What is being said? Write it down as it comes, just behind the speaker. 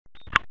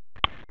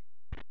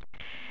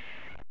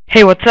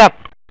Hey, what's up?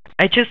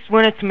 I just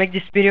wanted to make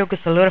this video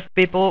because a lot of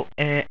people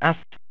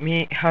asked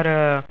me how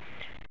to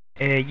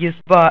use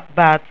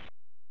bots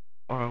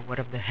or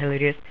whatever the hell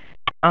it is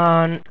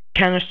on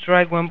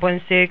Counter-Strike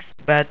 1.6,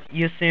 but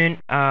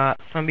using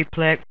Zombie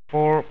Plague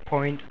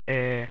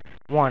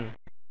 4.1.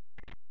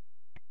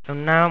 So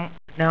now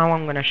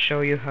I'm gonna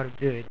show you how to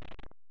do it.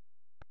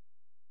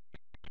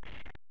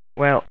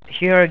 Well,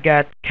 here I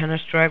got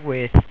Counter-Strike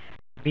with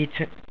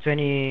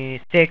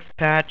B26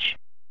 patch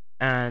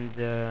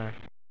and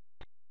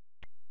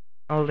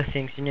all the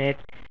things you need.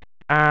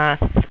 Uh,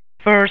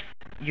 First,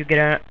 you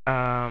get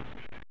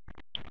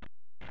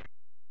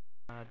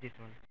this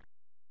one.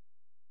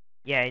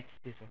 Yeah, it's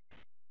this one.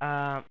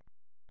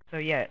 So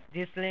yeah,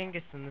 this link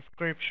is in the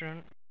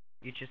description.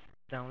 You just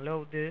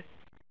download this.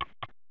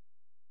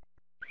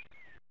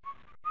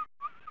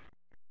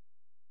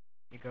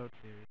 You go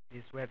to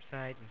this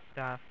website and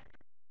stuff.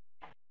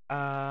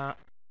 Uh,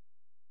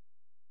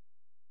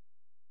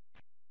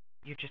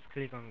 you just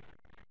click on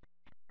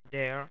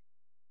there.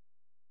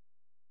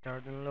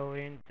 Start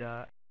downloading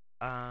the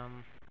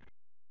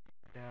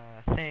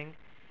thing.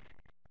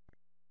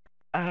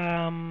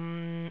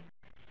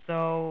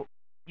 So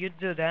you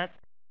do that,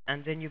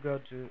 and then you go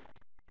to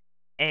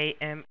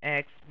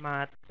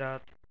amxmod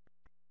dot.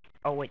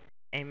 Oh wait,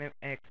 amx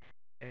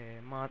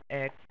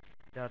modx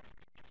dot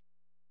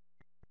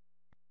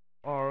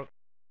org,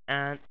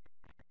 and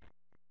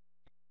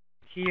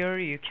here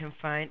you can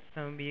find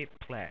Zombie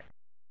Plague.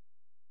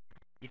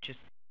 You just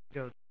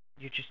go,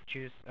 you just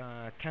choose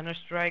Counter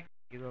Strike.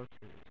 You go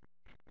to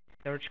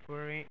search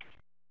query,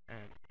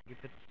 and you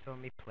put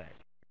Zombie Plague.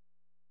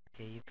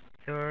 Okay, you can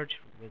search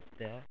with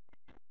the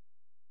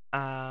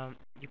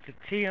you click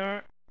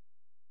clear,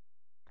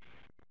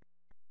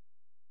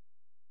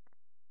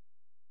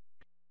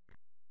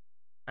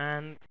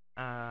 and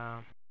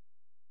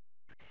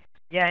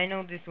yeah, I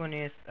know this one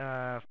is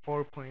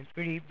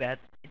 4.3, but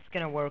it's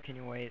gonna work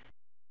anyways.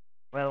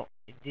 Well,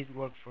 it did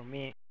work for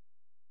me.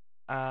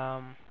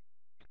 Um,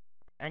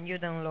 and you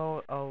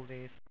download all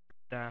this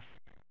stuff,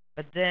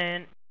 but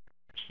then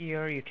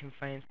here you can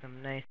find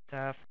some nice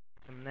stuff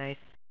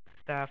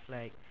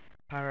like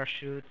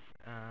parachutes,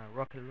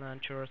 rocket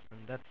launchers,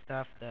 and that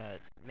stuff that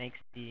makes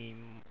the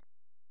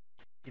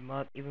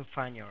mod even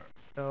funnier.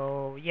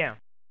 So yeah,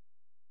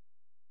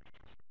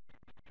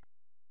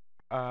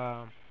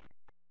 um,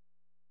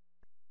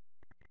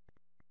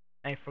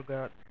 I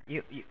forgot.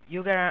 You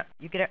gotta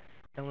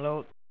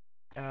download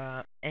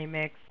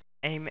AMX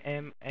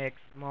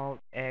mod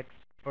X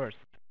first.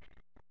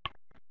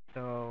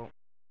 So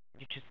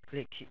you just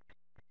click.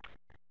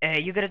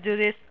 You gotta do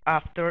this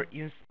after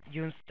you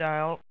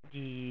install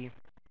the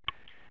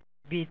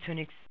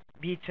B20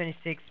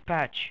 B26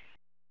 patch.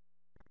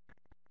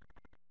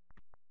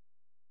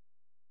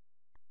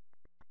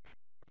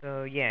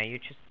 So yeah, you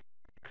just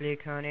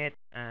click on it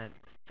and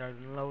start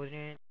downloading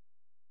it.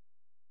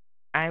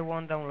 I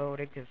won't download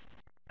it because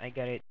I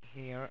got it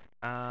here.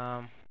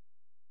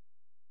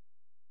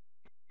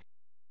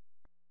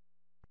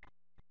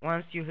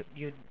 Once you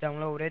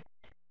download it,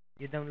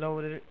 you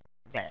download it.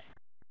 There.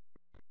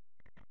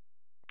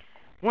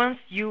 Once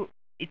you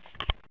it's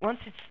once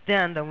it's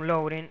done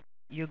downloading,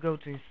 you go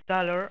to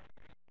installer.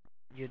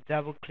 You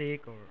double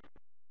click or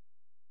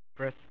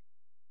press.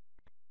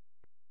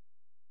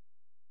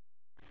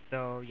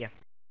 So yeah,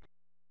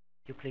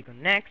 you click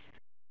on next.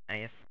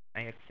 I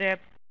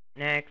accept.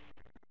 Next,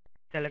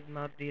 select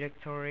mod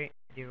directory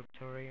or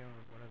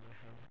whatever the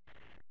hell.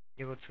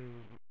 You go to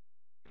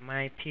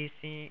my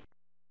PC,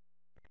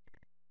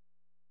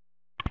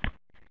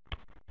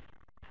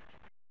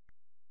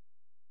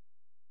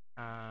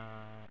 uh,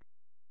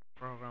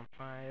 program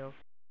files.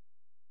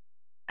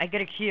 I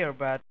got it here,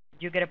 but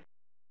you gotta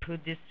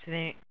put this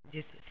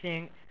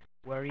thing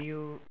where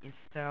you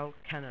install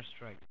Counter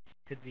Strike.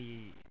 Could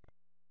be,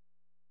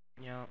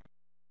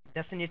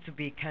 doesn't need to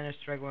be Counter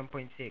Strike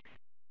 1.6.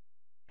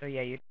 So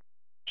yeah, you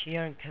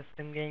here in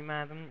custom game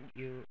add-on,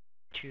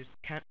 choose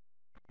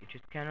you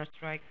choose Counter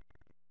Strike,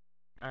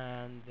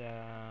 and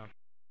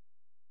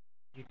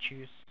you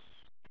choose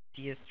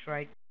the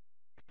Strike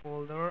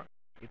folder.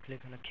 You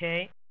click on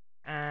OK,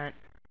 and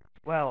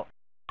well,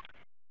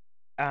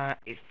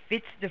 if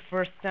it's the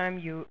first time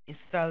you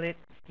install it,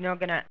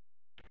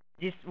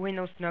 this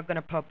window's not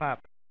gonna pop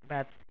up,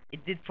 but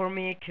it did for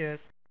me because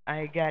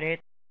I got it,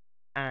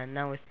 and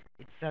now it's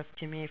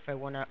asking me if I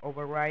wanna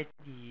overwrite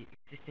the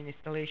existing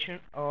installation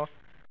of,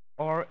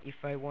 or if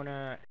I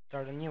wanna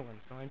start a new one.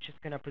 So I'm just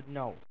gonna put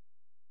no.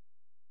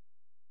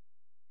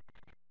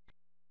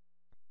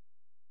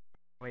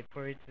 Wait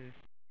for it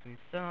to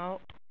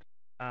install.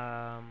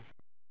 Um,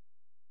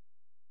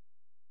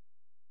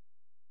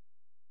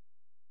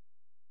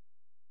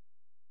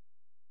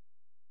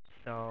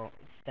 so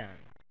it's done.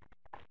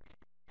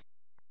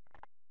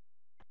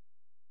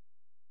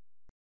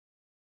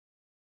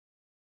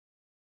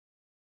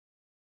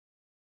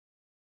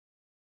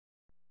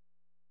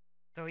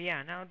 So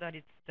yeah, now that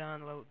it's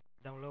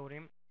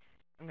downloading,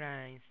 I'm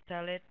gonna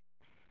install it.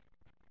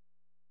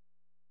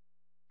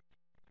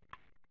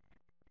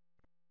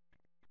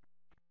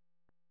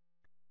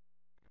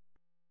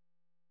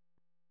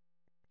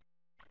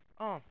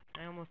 Oh,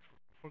 I almost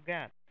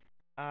forgot.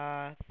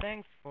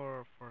 Thanks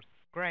for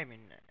subscribing.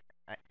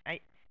 I I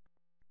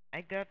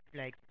I got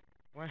like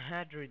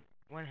 100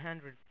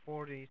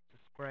 140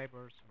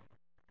 subscribers.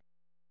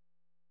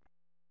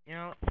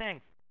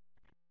 Thanks.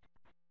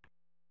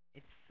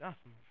 It's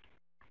awesome.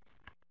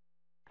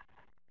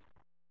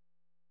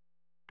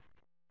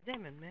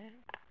 Damn it, man.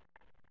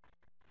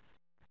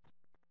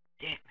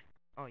 Damn it.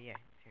 Oh yeah,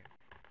 it's here.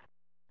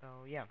 So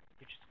yeah,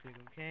 you just click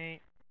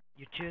OK.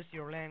 You choose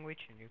your language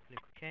and you click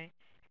OK.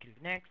 Click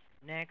next,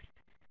 next.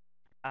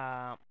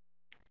 Uh,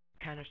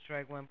 Counter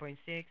Strike 1.6,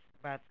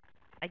 but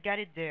I got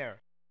it there.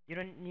 You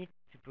don't need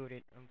to put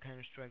it on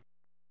Counter Strike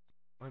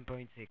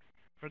 1.6.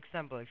 For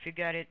example, if you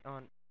got it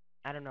on,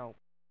 I don't know,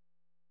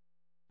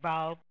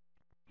 Valve,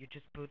 you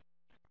just put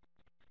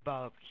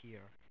Valve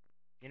here.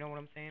 You know what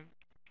I'm saying?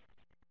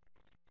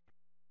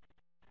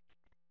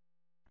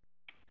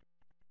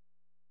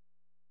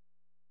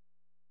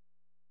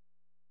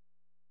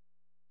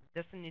 It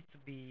doesn't need to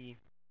be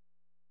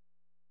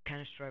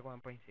Counter Strike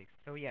 1.6.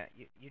 So yeah,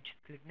 you just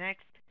click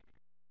next.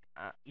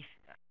 If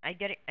I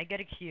get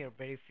it here,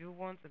 but if you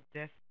want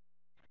a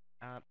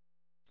uh,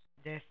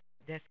 desk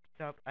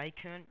desktop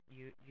icon,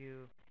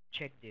 you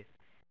check this.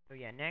 So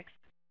yeah, next,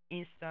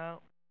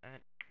 install.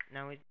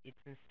 Now it's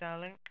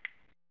installing.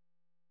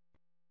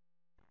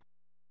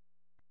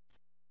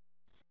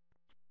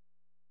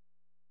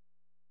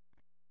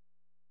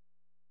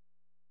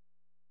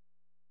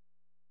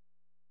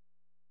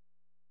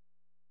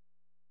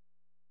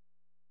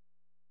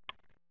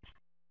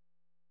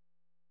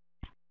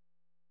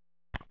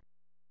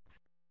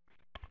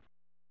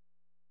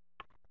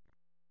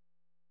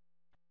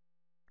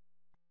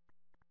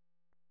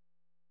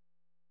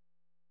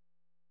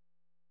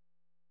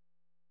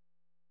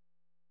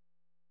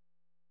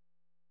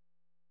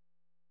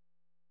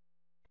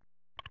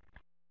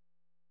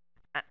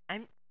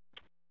 I'm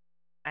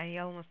I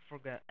almost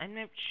forgot. I'm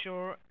not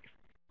sure if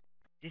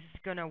this is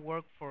gonna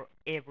work for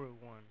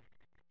everyone.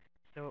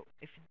 So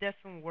if it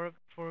doesn't work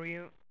for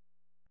you,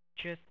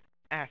 just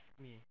ask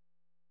me.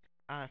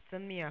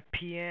 Send me a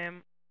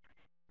PM.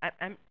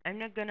 I'm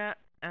not gonna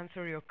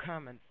answer your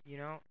comments.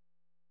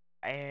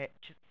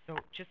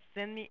 Just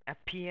send me a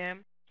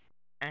PM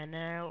and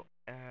I'll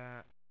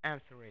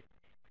answer it.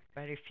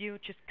 But if you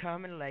just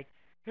comment like,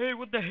 "Hey,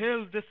 what the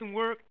hell? It doesn't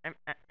work,"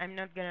 I'm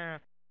not gonna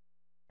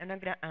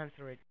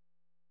answer it.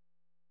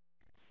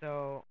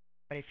 So,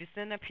 but if you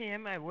send a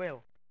PM, I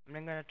will. I'm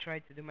not gonna try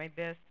to do my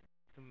best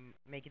to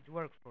make it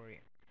work for you.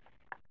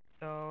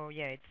 So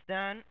yeah, it's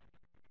done,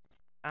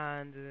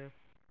 and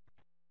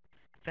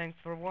thanks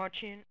for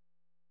watching.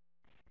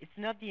 It's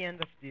not the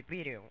end of the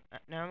video.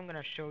 Now I'm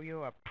gonna show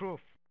you a proof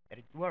that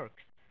it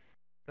works.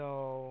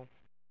 So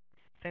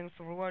thanks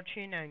for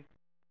watching, and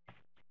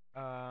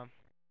uh,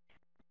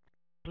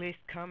 please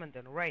comment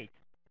and rate.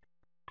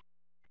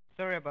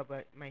 Sorry about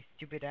my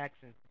stupid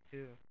accent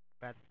too,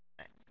 but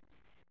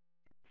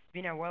it's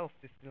been a while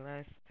since the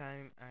last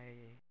time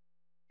I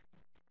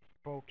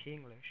spoke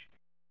English.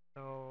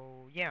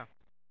 So yeah,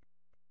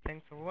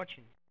 thanks for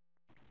watching.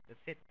 That's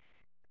it.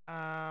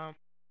 Uh,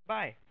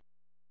 Bye.